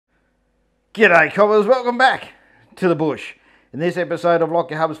G'day cobbers, welcome back to the bush. In this episode of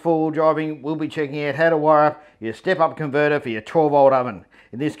Lock Your Hubs 4-wheel driving, we'll be checking out how to wire up your step-up converter for your 12-volt oven,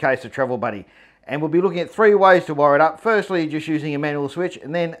 in this case a Travel Buddy. And we'll be looking at 3 ways to wire it up. Firstly, just using a manual switch,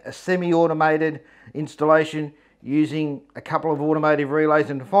 and then a semi-automated installation using a couple of automotive relays,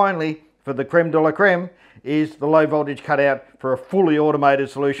 and finally, for the creme de la creme, is the low voltage cutout for a fully automated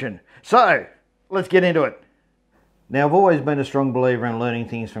solution. So, let's get into it. Now, I've always been a strong believer in learning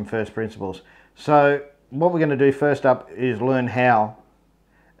things from first principles. So what we're going to do first up is learn how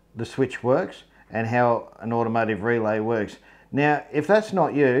the switch works and how an automotive relay works. Now, if that's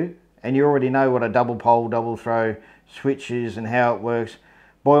not you, and you already know what a double pole, double throw switch is and how it works,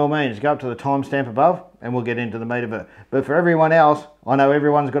 by all means, go up to the timestamp above and we'll get into the meat of it. But for everyone else, I know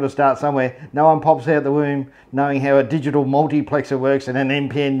everyone's got to start somewhere. No one pops out the womb knowing how a digital multiplexer works and an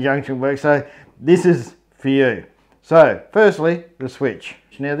NPN junction works. So this is for you. So, firstly, the switch.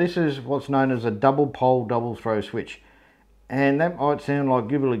 Now this is what's known as a double pole, double throw switch. And that might sound like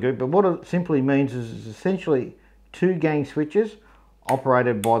gobbledygook, but what it simply means is it's essentially 2 gang switches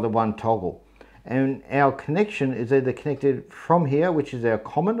operated by the one toggle. And our connection is either connected from here, which is our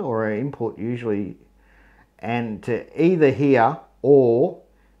common or our input usually, and to either here or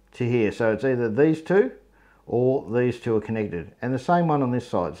to here. So it's either these two or these two are connected. And the same one on this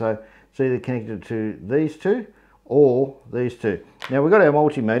side. So it's either connected to these two or these two. Now we've got our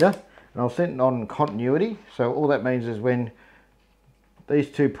multimeter, and I'll set it on continuity. So all that means is when these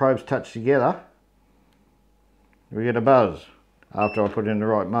 2 probes touch together, we get a buzz after I put it in the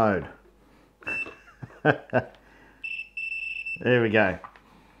right mode. There we go.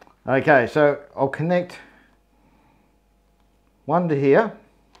 Okay, so I'll connect one to here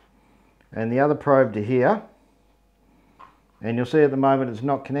and the other probe to here, and you'll see at the moment it's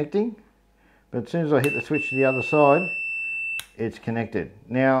not connecting. But as soon as I hit the switch to the other side, it's connected.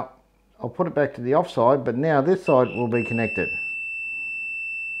 Now, I'll put it back to the off side, but now this side will be connected.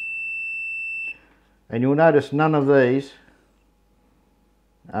 And you'll notice none of these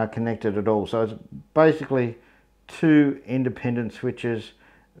are connected at all. So it's basically 2 independent switches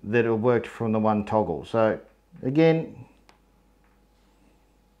that have worked from the one toggle. So again,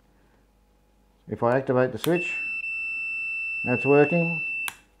 if I activate the switch, that's working.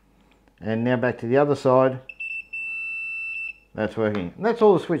 And now back to the other side, that's working. And that's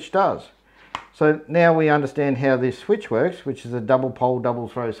all the switch does. So now we understand how this switch works, which is a double pole, double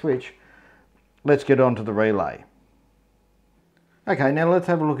throw switch. Let's get on to the relay. Okay, now let's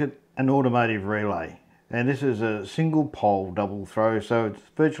have a look at an automotive relay. And this is a single pole, double throw, so it's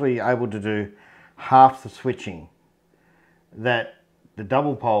virtually able to do half the switching that the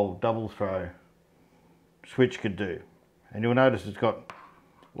double pole, double throw switch could do. And you'll notice it's got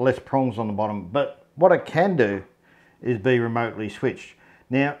less prongs on the bottom, but what it can do is be remotely switched.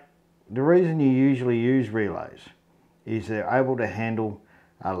 Now, the reason you usually use relays is they're able to handle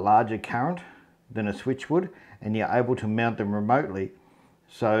a larger current than a switch would, and you're able to mount them remotely,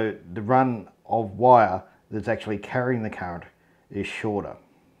 so the run of wire that's actually carrying the current is shorter.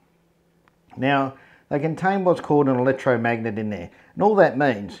 Now, they contain what's called an electromagnet in there, and all that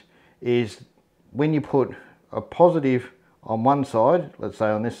means is when you put a positive on one side, let's say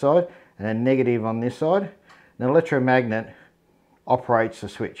on this side, and a negative on this side, an electromagnet operates the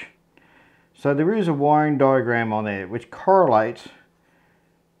switch. So there is a wiring diagram on there which correlates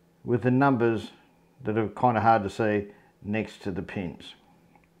with the numbers that are kind of hard to see next to the pins.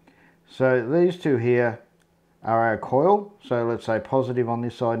 So these 2 here are our coil, so let's say positive on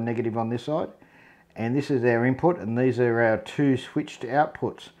this side, negative on this side, and this is our input, and these are our 2 switched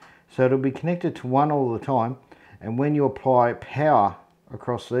outputs. So it'll be connected to one all the time, and when you apply power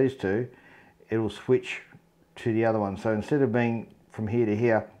across these 2, it'll switch to the other one. So instead of being from here to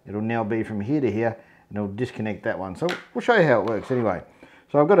here, it'll now be from here to here, and it'll disconnect that one. So we'll show you how it works anyway.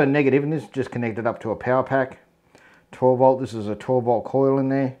 So I've got a negative, and this is just connected up to a power pack. 12 volt, this is a 12 volt coil in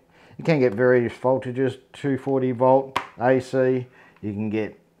there. You can get various voltages, 240 volt AC, you can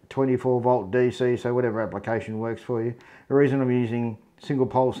get 24 volt DC, so whatever application works for you. The reason I'm using single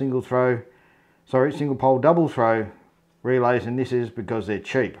pole, single pole double throw relays in this is because they're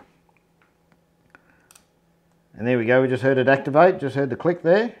cheap. And there we go, we just heard it activate, just heard the click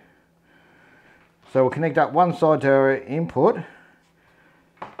there. So we'll connect up one side to our input,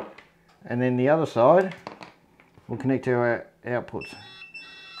 and then the other side we'll connect to our outputs.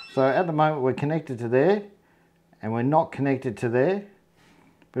 So at the moment we're connected to there, and we're not connected to there.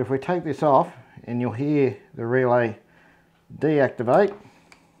 But if we take this off, and you'll hear the relay deactivate,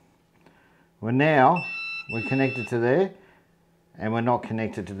 we're connected to there, and we're not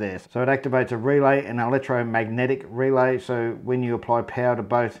connected to there. So it activates a relay, an electromagnetic relay, so when you apply power to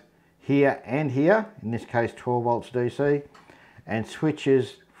both here and here, in this case 12 volts DC, and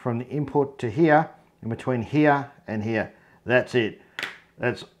switches from the input to here, in between here and here. That's it.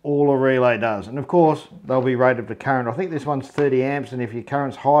 That's all a relay does. And of course, they'll be rated for current. I think this one's 30 amps, and if your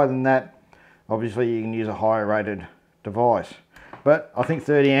current's higher than that, obviously you can use a higher rated device. But I think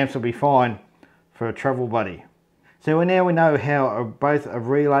 30 amps will be fine for a travel buddy. So now we know how both a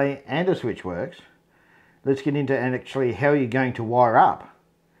relay and a switch works. Let's get into actually how you're going to wire up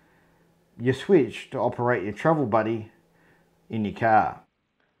your switch to operate your travel buddy in your car.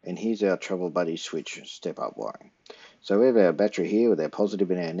 And here's our travel buddy switch step-up wiring. So we have our battery here with our positive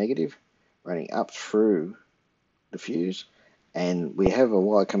and our negative running up through the fuse, and we have a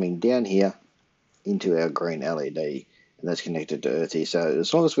wire coming down here into our green LED, and that's connected to earth here. So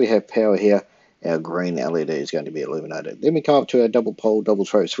as long as we have power here, our green LED is going to be illuminated. Then we come up to our double pole, double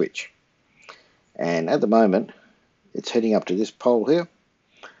throw switch. And at the moment, it's heading up to this pole here.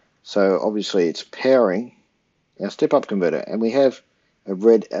 So obviously it's powering our step-up converter, and we have a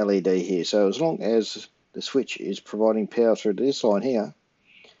red LED here. So as long as the switch is providing power through this line here,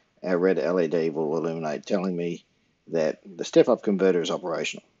 our red LED will illuminate, telling me that the step-up converter is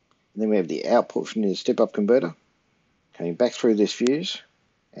operational. And then we have the output from the step-up converter coming back through this fuse,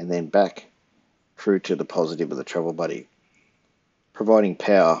 and then back through to the positive of the travel buddy, providing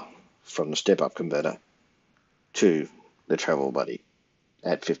power from the step-up converter to the travel buddy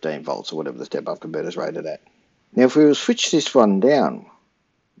at 15 volts or whatever the step-up converter is rated at. Now if we will switch this one down,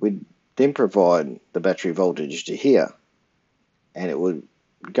 we'd then provide the battery voltage to here, and it would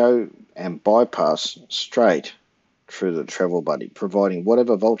go and bypass straight through the travel buddy, providing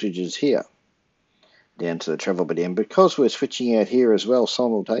whatever voltage is here down to the travel buddy. And because we're switching out here as well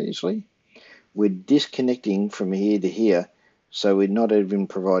simultaneously, we're disconnecting from here to here, so we're not even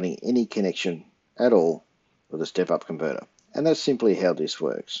providing any connection at all with a step-up converter. And that's simply how this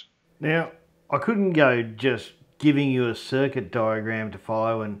works. Now, I couldn't go just giving you a circuit diagram to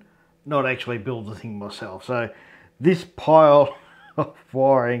follow and not actually build the thing myself. So this pile of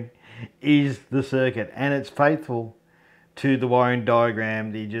wiring is the circuit, and it's faithful to the wiring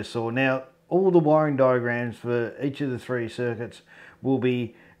diagram that you just saw. Now, all the wiring diagrams for each of the three circuits will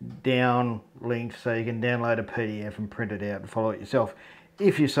be down linked, so you can download a PDF and print it out and follow it yourself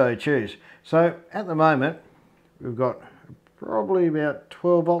if you so choose. So at the moment, we've got probably about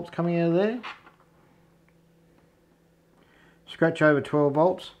 12 volts coming out of there. Scratch over 12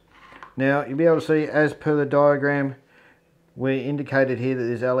 volts. Now you'll be able to see, as per the diagram, we indicated here that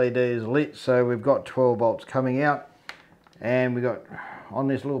this LED is lit, so we've got 12 volts coming out, and we got on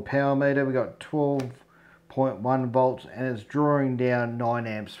this little power meter we got 12.1 volts, and it's drawing down 9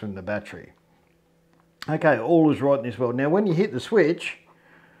 amps from the battery. Okay, all is right in this world. Now when you hit the switch,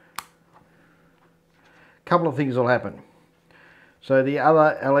 a couple of things will happen. So the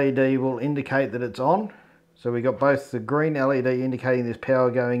other LED will indicate that it's on. So we got both the green LED indicating there's power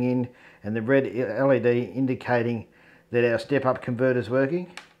going in, and the red LED indicating that our step-up converter is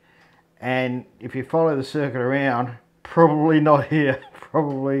working. And if you follow the circuit around, probably not here,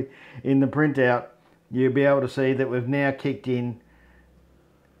 probably in the printout, you'll be able to see that we've now kicked in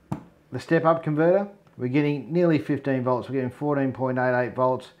the step-up converter. We're getting nearly 15 volts. We're getting 14.88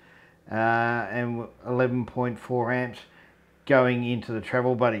 volts and 11.4 amps going into the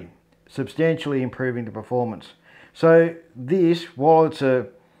travel buddy, substantially improving the performance. So this, while it's a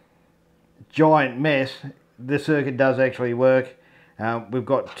giant mess, the circuit does actually work. We've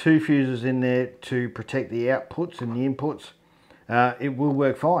got 2 fuses in there to protect the outputs and the inputs. It will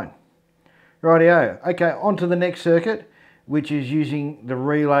work fine. Rightio. Okay, on to the next circuit, which is using the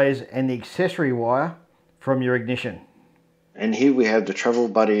relays and the accessory wire from your ignition. And here we have the travel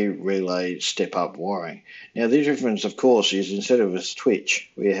buddy relay step-up wiring. Now the difference, of course, is instead of a switch,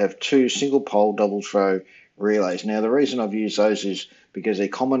 we have 2 single pole double throw relays. Now the reason I've used those is because they're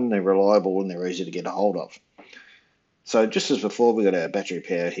common, they're reliable, and they're easy to get a hold of. So just as before, we've got our battery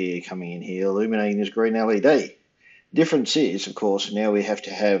power here coming in here, illuminating this green LED. Difference is, of course, now we have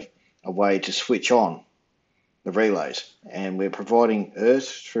to have a way to switch on the relays, and we're providing earth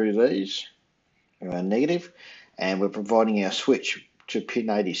through these, our negative, and we're providing our switch to pin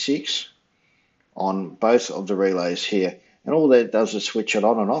 86 on both of the relays here, and all that does is switch it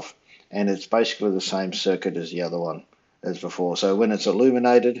on and off, and it's basically the same circuit as the other one as before. So when it's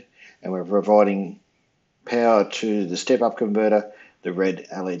illuminated and we're providing power to the step-up converter, the red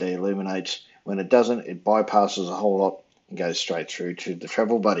LED illuminates. When it doesn't, it bypasses a whole lot and goes straight through to the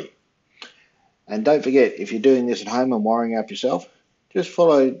travel buddy. And don't forget, if you're doing this at home and wiring up yourself, just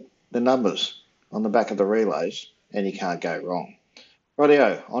follow the numbers on the back of the relays and you can't go wrong.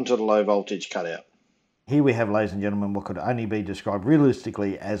 Rightio, onto the low voltage cutout. here we have, ladies and gentlemen, what could only be described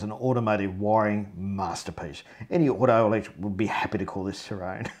realistically as an automotive wiring masterpiece. Any auto electric would be happy to call this their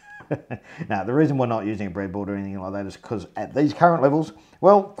own. Now, the reason we're not using a breadboard or anything like that is because at these current levels,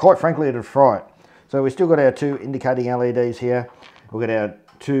 well, quite frankly, it'd fry it. So we've still got our 2 indicating LEDs here. We've got our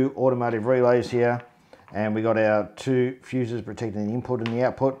 2 automotive relays here. And we got our 2 fuses protecting the input and the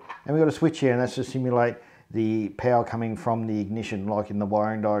output. And we've got a switch here, and that's to simulate the power coming from the ignition, like in the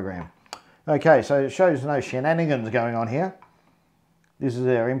wiring diagram. Okay, so it shows no shenanigans going on here. This is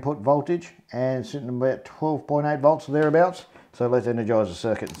our input voltage, and sitting about 12.8 volts or thereabouts. So let's energize the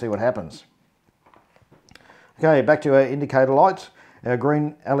circuit and see what happens. Okay, back to our indicator lights. Our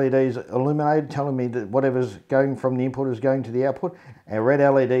green LED is illuminated, telling me that whatever's going from the input is going to the output. Our red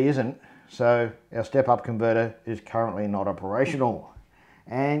LED isn't. So our step-up converter is currently not operational.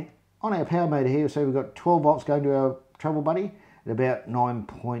 And on our power meter here, so we've got 12 volts going to our travel buddy, at about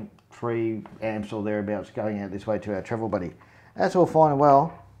 9.3 amps or thereabouts going out this way to our travel buddy. That's all fine and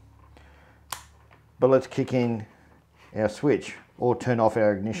well, but let's kick in our switch or turn off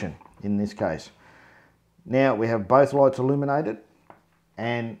our ignition in this case. Now we have both lights illuminated,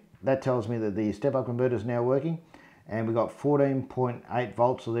 and that tells me that the step-up converter is now working. And we've got 14.8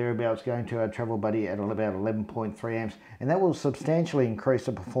 volts or thereabouts going to our travel buddy at about 11.3 amps. And that will substantially increase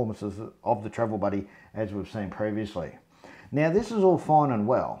the performances of the travel buddy as we've seen previously. Now this is all fine and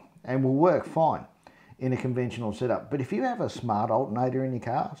well and will work fine in a conventional setup. But if you have a smart alternator in your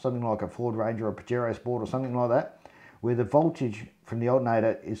car, something like a Ford Ranger or a Pajero Sport or something like that, where the voltage from the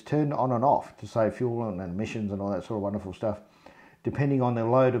alternator is turned on and off to save fuel and emissions and all that sort of wonderful stuff, depending on the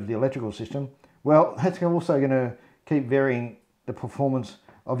load of the electrical system, well, that's also going to keep varying the performance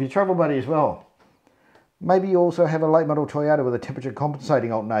of your travel buddy as well. Maybe you also have a late model Toyota with a temperature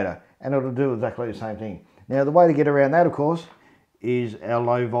compensating alternator, and it'll do exactly the same thing. Now the way to get around that, of course, is our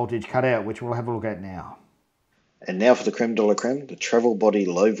low voltage cutout, which we'll have a look at now. And now for the creme de la creme, the travel body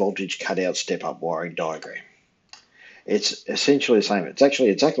low voltage cutout step-up wiring diagram. It's essentially the same. It's actually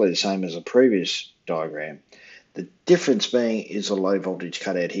exactly the same as the previous diagram. The difference being is a low voltage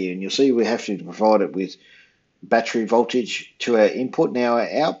cutout here, and you'll see we have to provide it with battery voltage to our input. Now our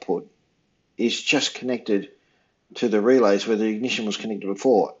output is just connected to the relays where the ignition was connected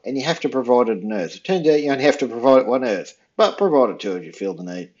before, and you have to provide it an earth. It turns out you only have to provide it one earth, but provide it two if you feel the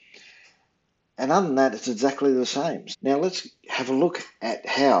need. And other than that, it's exactly the same. Now let's have a look at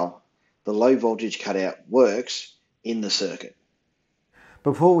how the low voltage cutout works in the circuit.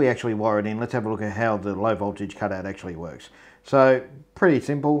 Before we actually wire it in, let's have a look at how the low voltage cutout actually works. So pretty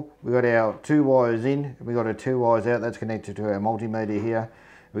simple. We've got our 2 wires in, we've got our 2 wires out, that's connected to our multimeter here.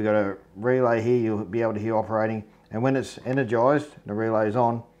 We've got a relay here you'll be able to hear operating, and when it's energized, the relay is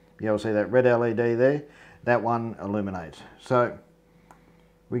on, you'll be able to see that red LED there, that one illuminates. So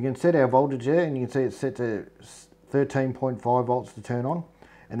we can set our voltage there, and you can see it's set to 13.5 volts to turn on.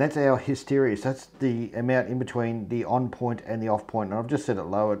 And that's our hysteresis. That's the amount in between the on point and the off point. And I've just set it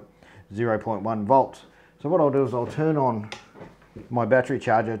low at 0.1 volts. So what I'll do is I'll turn on my battery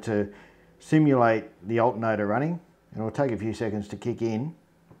charger to simulate the alternator running. And it'll take a few seconds to kick in.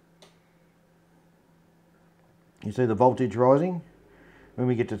 You see the voltage rising. When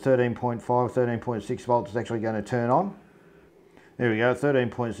we get to 13.5, 13.6 volts, it's actually going to turn on. There we go,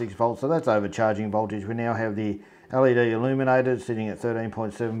 13.6 volts. So that's overcharging voltage. We now have the LED illuminated, sitting at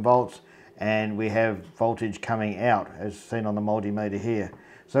 13.7 volts, and we have voltage coming out as seen on the multimeter here.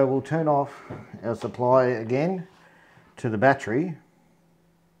 So we'll turn off our supply again to the battery,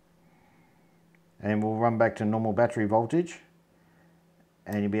 and we'll run back to normal battery voltage,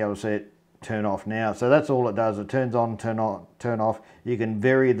 and you'll be able to see it turn off now. So that's all it does. It turns on, turn off. You can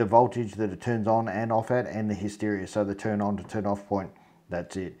vary the voltage that it turns on and off at, and the hysteresis, so the turn on to turn off point.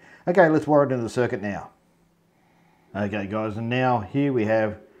 That's it. Okay, let's wire it into the circuit now. Okay guys, and now here we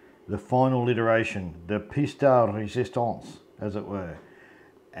have the final iteration, the pièce de résistance, as it were.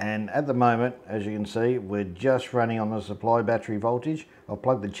 And at the moment, as you can see, we're just running on the supply battery voltage. I'll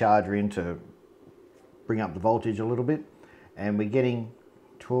plug the charger in to bring up the voltage a little bit, and we're getting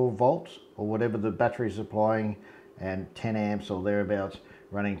 12 volts or whatever the battery is supplying, and 10 amps or thereabouts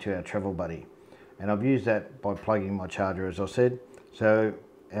running to our travel buddy. And I've used that by plugging my charger, as I said. So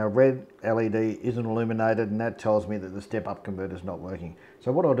our red LED isn't illuminated, and that tells me that the step-up converter is not working.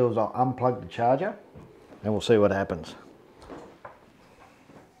 So what I'll do is I'll unplug the charger and we'll see what happens.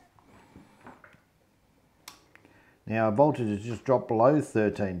 Now our voltage has just dropped below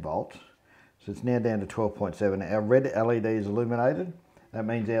 13 volts, so it's now down to 12.7. Our red LED is illuminated. That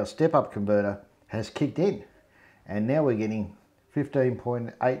means our step-up converter has kicked in, and now we're getting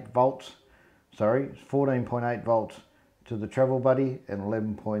 15.8 volts, sorry, 14.8 volts to the travel buddy and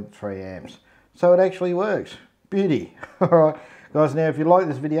 11.3 amps. so it actually works. Beauty. Alright guys, now if you like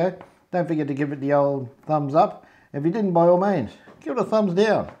this video, don't forget to give it the old thumbs up. If you didn't, by all means, give it a thumbs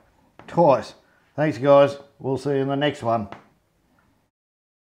down. Twice. Thanks guys, we'll see you in the next one.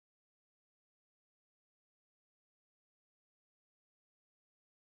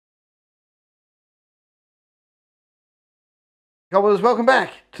 Cobblers, welcome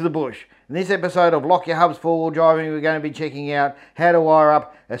back to the bush. In this episode of Lock Your Hubs 4-wheel driving, we're going to be checking out how to wire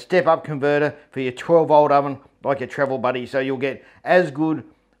up a step-up converter for your 12-volt oven like a Travel Buddy, so you'll get as good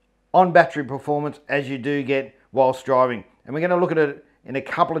on battery performance as you do get whilst driving. And we're going to look at it in a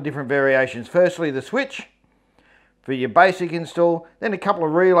couple of different variations. Firstly, the switch for your basic install, then a couple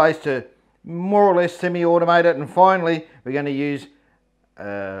of relays to more or less semi-automate it, and finally we're going to use,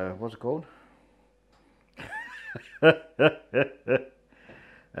 what's it called?